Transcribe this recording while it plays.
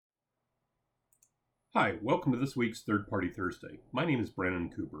Hi, welcome to this week's Third Party Thursday. My name is Brandon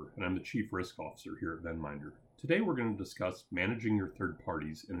Cooper, and I'm the Chief Risk Officer here at Venminder. Today we're going to discuss managing your third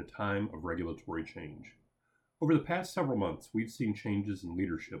parties in a time of regulatory change. Over the past several months, we've seen changes in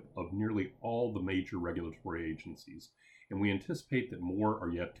leadership of nearly all the major regulatory agencies, and we anticipate that more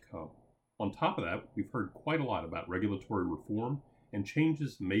are yet to come. On top of that, we've heard quite a lot about regulatory reform, and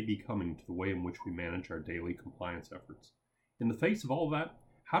changes may be coming to the way in which we manage our daily compliance efforts. In the face of all that,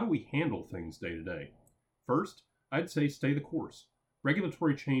 how do we handle things day to day? First, I'd say stay the course.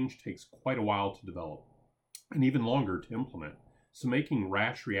 Regulatory change takes quite a while to develop, and even longer to implement, so making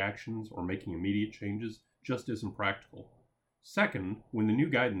rash reactions or making immediate changes just isn't practical. Second, when the new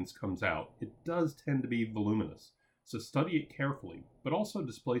guidance comes out, it does tend to be voluminous, so study it carefully, but also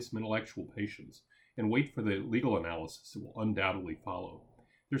display some intellectual patience and wait for the legal analysis that will undoubtedly follow.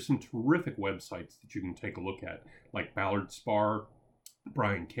 There's some terrific websites that you can take a look at, like Ballard Spahr,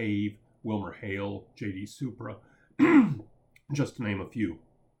 Brian Cave, Wilmer Hale, J.D. Supra, just to name a few,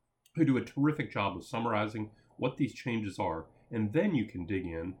 who do a terrific job of summarizing what these changes are, and then you can dig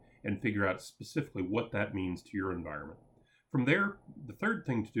in and figure out specifically what that means to your environment. From there, the third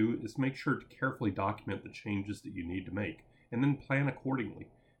thing to do is make sure to carefully document the changes that you need to make, and then plan accordingly.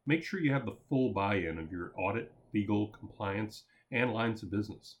 Make sure you have the full buy-in of your audit, legal, compliance, and lines of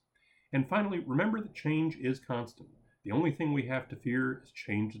business. And finally, remember that change is constant. The only thing we have to fear is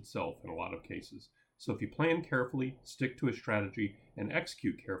change itself in a lot of cases. So if you plan carefully, stick to a strategy, and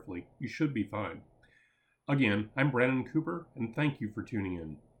execute carefully, you should be fine. Again, I'm Brandon Cooper, and thank you for tuning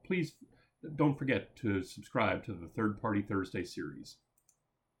in. Please don't forget to subscribe to the Third Party Thursday series.